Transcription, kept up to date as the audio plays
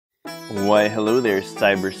Why, hello there,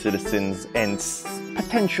 cyber citizens and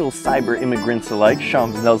potential cyber immigrants alike.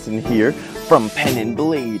 Shams Nelson here from Pen and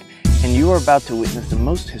Blade, and you are about to witness the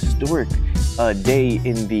most historic day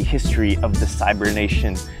in the history of the Cyber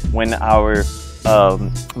Nation when our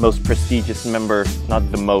most prestigious member,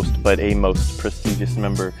 not the most, but a most prestigious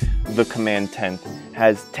member, TheCommandTent,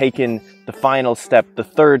 has taken the final step, the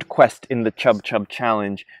third quest in the chubchub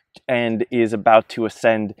challenge, and is about to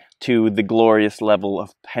ascend to the glorious level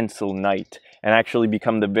of Pencil Knight and actually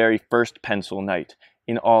become the very first Pencil Knight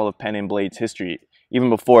in all of Pen and Blade's history. Even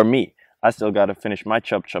before me, I still got to finish my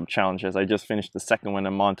chubchub challenge, as I just finished the second one.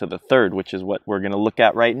 I'm on to the third, which is what we're going to look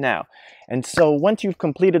at right now. And so once you've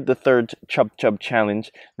completed the third chubchub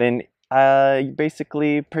challenge, then you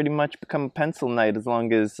basically pretty much become a Pencil Knight as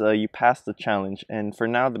long as you pass the challenge. And for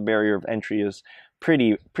now, the barrier of entry is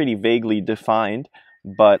pretty vaguely defined.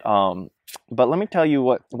 But let me tell you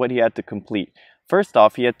what he had to complete. First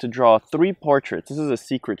off, he had to draw 3 portraits. This is a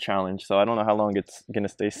secret challenge, so I don't know how long it's going to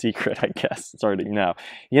stay secret, I guess, starting now.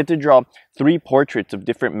 He had to draw 3 portraits of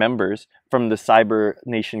different members from the Cyber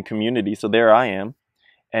Nation community. So there I am.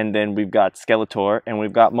 And then we've got Skeletor and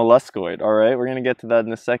we've got Molluscoid. All right, we're going to get to that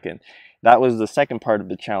in a second. That was the second part of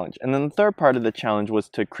the challenge. And then the third part of the challenge was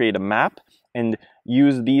to create a map and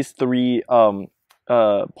use these 3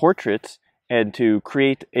 portraits and to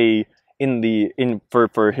create a in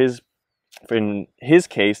his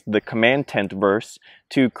case the CommandTent verse,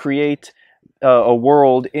 to create a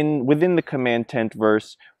world within the CommandTent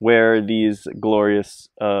verse where these glorious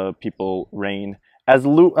people reign as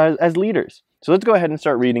leaders. So let's go ahead and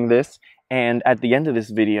start reading this, and at the end of this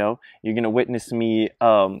video you're gonna witness me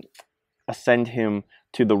ascend him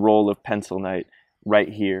to the role of Pencil Knight right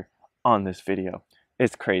here on this video.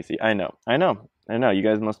 It's crazy. I know. You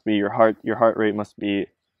guys must be, your heart rate must be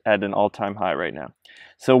at an all-time high right now.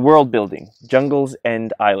 So world building, Jungle's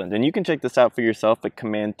End Island. And you can check this out for yourself at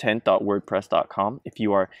commandtent.wordpress.com if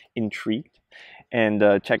you are intrigued. And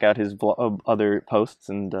check out his other posts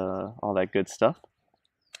and all that good stuff.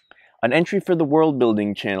 An entry for the world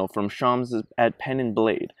building channel from Shams at Pen and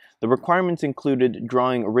Blade. The requirements included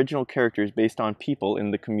drawing original characters based on people in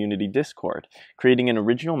the community Discord, creating an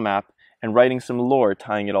original map, and writing some lore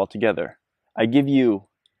tying it all together. I give you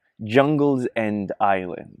Jungle's End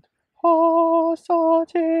Island. I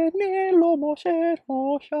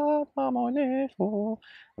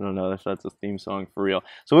don't know if that's a theme song for real.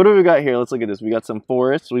 So what do we got here? Let's look at this. We got some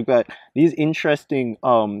forests. We've got these interesting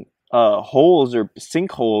holes or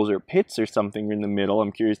sinkholes or pits or something in the middle.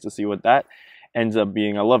 I'm curious to see what that ends up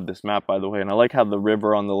being. I love this map, by the way, and I like how the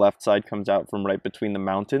river on the left side comes out from right between the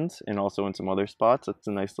mountains and also in some other spots. That's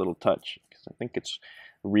a nice little touch because I think it's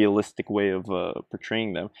a realistic way of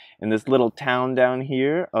portraying them. And this little town down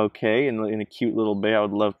here, okay, in a cute little bay. I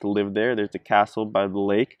would love to live there. There's a castle by the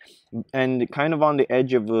lake, and kind of on the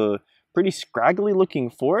edge of a pretty scraggly looking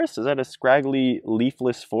forest. Is that a scraggly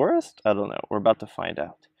leafless forest? I don't know. We're about to find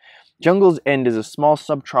out. Jungle's End is a small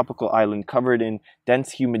subtropical island covered in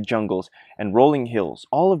dense humid jungles and rolling hills,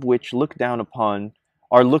 all of which are looked down upon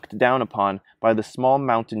by the small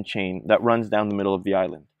mountain chain that runs down the middle of the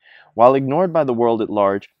island. While ignored by the world at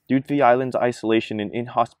large, due to the island's isolation and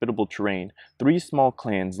inhospitable terrain, 3 small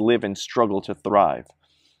clans live and struggle to thrive.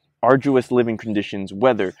 Arduous living conditions,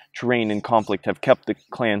 weather, terrain, and conflict have kept the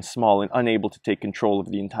clans small and unable to take control of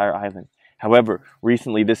the entire island. However,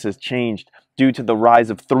 recently this has changed due to the rise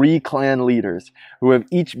of 3 clan leaders who have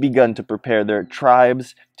each begun to prepare their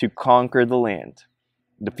tribes to conquer the land.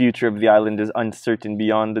 The future of the island is uncertain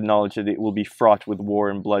beyond the knowledge that it will be fraught with war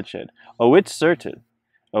and bloodshed. Oh, it's certain.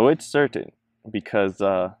 Oh, it's certain. Because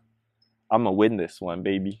I'm gonna win this one,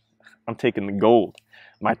 baby. I'm taking the gold.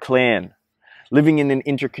 My clan, living in an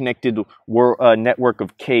interconnected network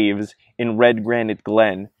of caves in Red Granite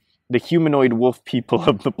Glen, the humanoid wolf people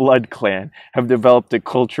of the Blood Clan have developed a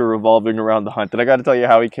culture revolving around the hunt. And I gotta tell you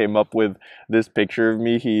how he came up with this picture of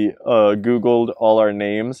me. He Googled all our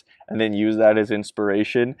names and then used that as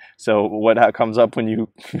inspiration. So what comes up when you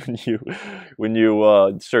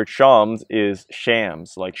search Shams is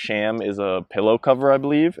shams. Like sham is a pillow cover, I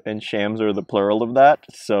believe, and shams are the plural of that.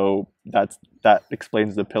 So that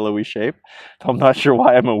explains the pillowy shape. I'm not sure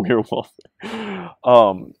why I'm a werewolf.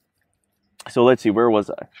 So let's see, where was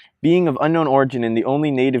I? Being of unknown origin and the only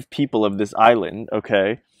native people of this island,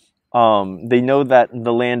 okay, they know that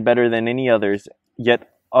the land better than any others, yet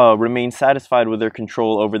remain satisfied with their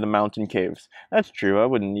control over the mountain caves. That's true. I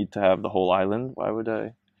wouldn't need to have the whole island. Why would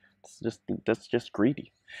I? That's just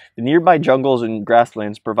greedy. The nearby jungles and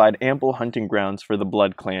grasslands provide ample hunting grounds for the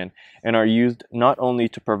Blood Clan and are used not only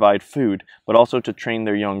to provide food, but also to train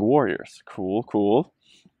their young warriors. Cool, cool.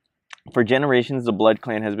 For generations, the Blood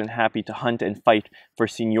Clan has been happy to hunt and fight for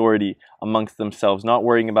seniority amongst themselves, not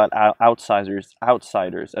worrying about outsiders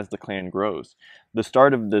as the clan grows. The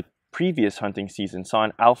start of the previous hunting season saw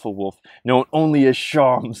an alpha wolf, known only as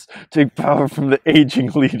Shams, take power from the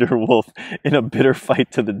aging leader wolf in a bitter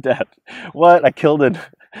fight to the death. What? I killed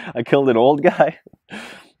an old guy?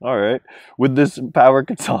 All right. With this power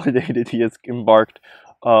consolidated, he has embarked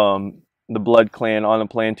the Blood Clan on a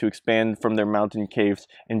plan to expand from their mountain caves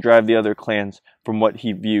and drive the other clans from what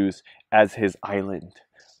he views as his island.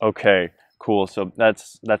 Okay, cool. So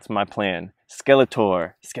that's my plan.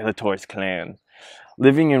 Skeletor's clan,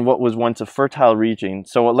 living in what was once a fertile region.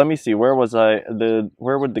 So let me see. Where was I?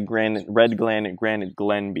 Where would the Red Granite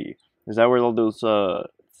Glen be? Is that where all those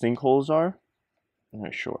sinkholes are? I'm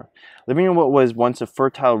not sure. Living in what was once a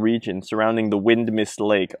fertile region surrounding the Wind Mist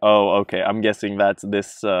Lake. Oh, okay. I'm guessing that's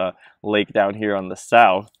this lake down here on the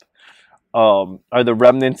south. Are the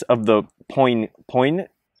remnants of the Poin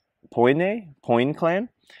clan,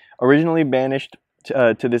 originally banished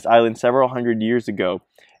to this island several hundred years ago,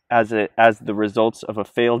 as the results of a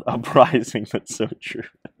failed uprising. That's so true.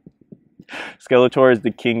 Skeletor is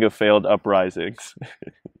the king of failed uprisings.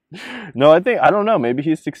 No, I don't know. Maybe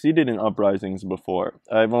he's succeeded in uprisings before.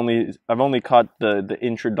 I've only caught the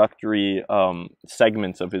introductory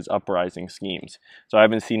segments of his uprising schemes, so I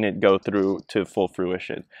haven't seen it go through to full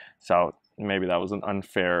fruition. So maybe that was an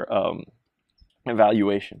unfair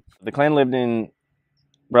evaluation. The clan lived in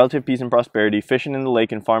relative peace and prosperity, fishing in the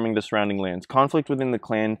lake and farming the surrounding lands. Conflict within the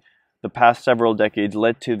clan the past several decades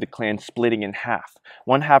led to the clan splitting in half.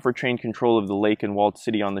 One half retained control of the lake and walled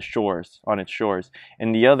city on its shores,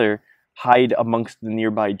 and the other hide amongst the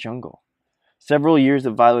nearby jungle. Several years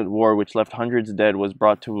of violent war, which left hundreds dead, was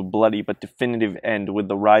brought to a bloody but definitive end with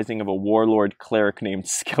the rising of a warlord cleric named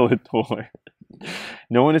Skeletor.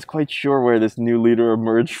 No one is quite sure where this new leader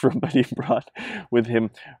emerged from, but he brought with him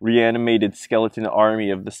reanimated skeleton army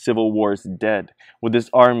of the Civil War's dead. With this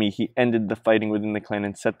army, he ended the fighting within the clan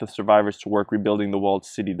and set the survivors to work rebuilding the walled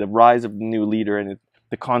city. The rise of the new leader and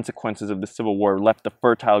the consequences of the Civil War left the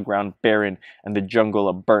fertile ground barren and the jungle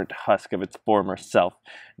a burnt husk of its former self.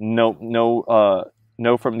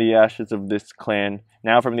 Now from the ashes of this clan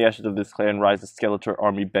rise a Skeletor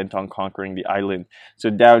army bent on conquering the island. So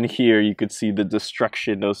down here you could see the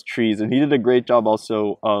destruction, those trees, and he did a great job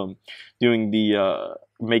also doing the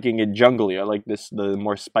making it jungly. I like the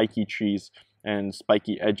more spiky trees and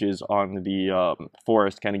spiky edges on the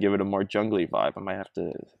forest kind of give it a more jungly vibe. I might have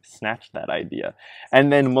to snatch that idea.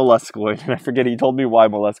 And then Molluscoid, and I forget, he told me why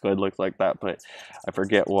Molluscoid looks like that, but I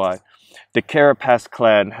forget why. The Carapace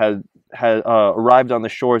clan had arrived on the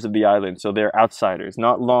shores of the island, so they're outsiders.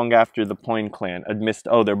 Not long after the Poin clan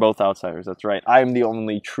they're both outsiders, that's right. I am the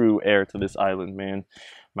only true heir to this island, man.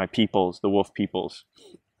 My peoples, the wolf peoples.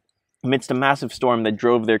 Amidst a massive storm that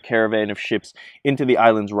drove their caravan of ships into the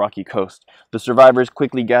island's rocky coast, the survivors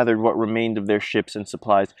quickly gathered what remained of their ships and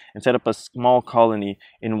supplies and set up a small colony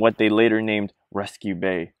in what they later named Rescue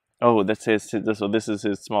Bay. Oh, so this is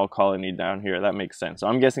his small colony down here. That makes sense. So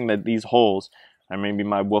I'm guessing that these holes, or maybe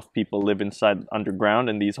my wolf people live inside underground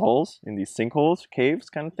in these holes, in these sinkholes, caves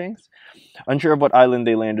kind of things. Unsure of what island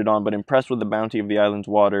they landed on, but impressed with the bounty of the island's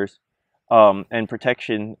waters and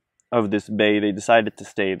protection of this bay, they decided to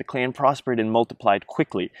stay. The clan prospered and multiplied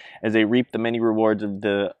quickly as they reaped the many rewards of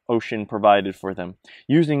the ocean provided for them.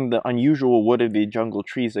 Using the unusual wood of the jungle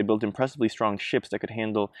trees, they built impressively strong ships that could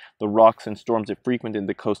handle the rocks and storms that frequented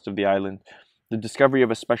the coast of the island. The discovery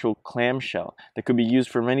of a special clamshell that could be used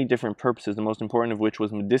for many different purposes, the most important of which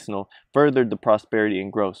was medicinal, furthered the prosperity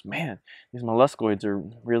and growth. Man, these molluscoids are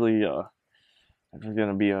really, they're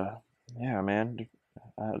gonna be yeah, man.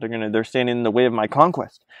 They're standing in the way of my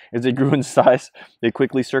conquest. As they grew in size, they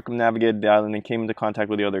quickly circumnavigated the island and came into contact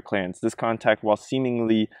with the other clans. This contact, while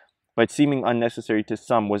seeming unnecessary to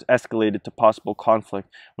some, was escalated to possible conflict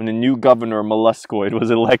when the new governor, Molluscoid,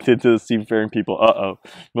 was elected to the seafaring people.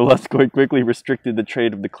 Molluscoid quickly restricted the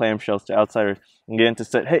trade of the clamshells to outsiders and began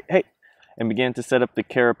to set up the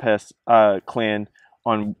Carapace clan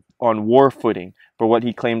on war footing for what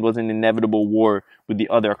he claimed was an inevitable war with the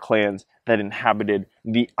other clans that inhabited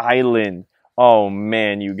the island. Oh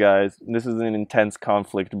man, you guys, this is an intense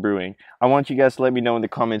conflict brewing. I want you guys to let me know in the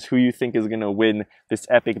comments who you think is going to win this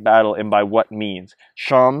epic battle and by what means.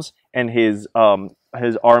 Shams and his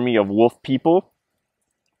army of wolf people,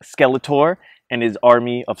 Skeletor and his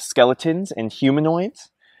army of skeletons and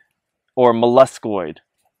humanoids, or Molluscoid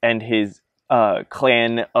and his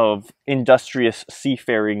clan of industrious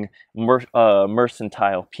seafaring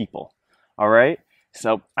mercantile people. All right,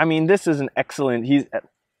 so I mean, this is an excellent.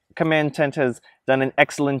 TheCommandTent has done an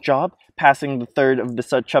excellent job passing the third of the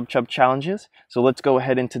chubchub challenges. So let's go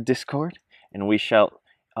ahead into Discord and we shall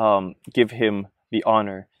give him the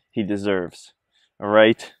honor he deserves. All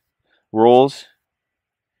right. Roles.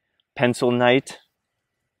 Pencil Knight.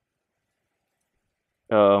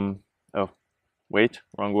 Oh, wait,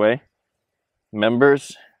 wrong way.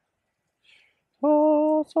 Members.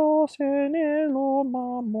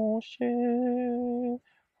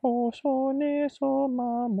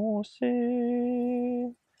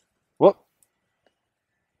 Whoop.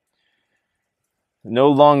 No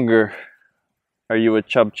longer are you a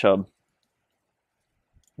chubchub.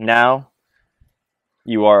 Now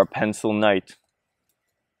you are a Pencil Knight.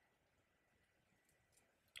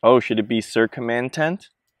 Oh, should it be Sir TheCommandTent?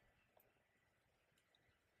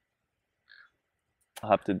 I'll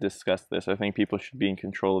have to discuss this. I think people should be in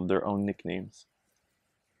control of their own nicknames.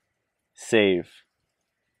 Save.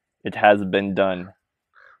 It has been done.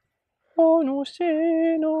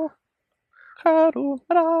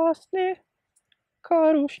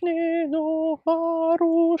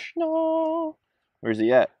 Where's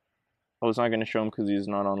he at? Oh, it's not going to show him because he's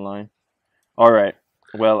not online. Alright.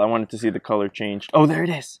 Well, I wanted to see the color changed. Oh, there it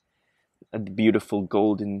is! The beautiful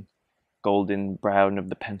golden brown of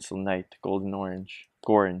the Pencil Knight. Golden orange.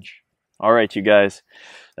 Alright, you guys.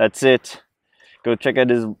 That's it. Go check out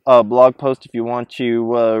his blog post if you want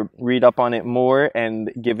to read up on it more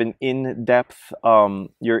and give an in-depth,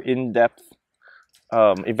 your in-depth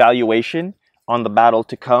evaluation on the battle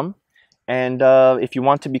to come. And if you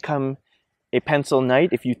want to become a Pencil Knight,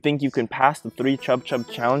 if you think you can pass the 3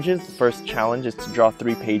 chubchub challenges, the first challenge is to draw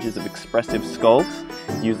 3 pages of expressive skulls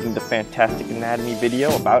using the fantastic anatomy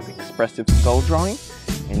video about expressive skull drawing.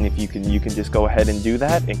 And if you can just go ahead and do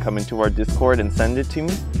that and come into our Discord and send it to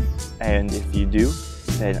me. And if you do,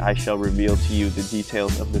 then I shall reveal to you the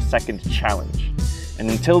details of the second challenge. And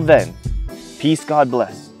until then, peace, God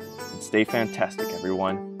bless, and stay fantastic,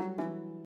 everyone.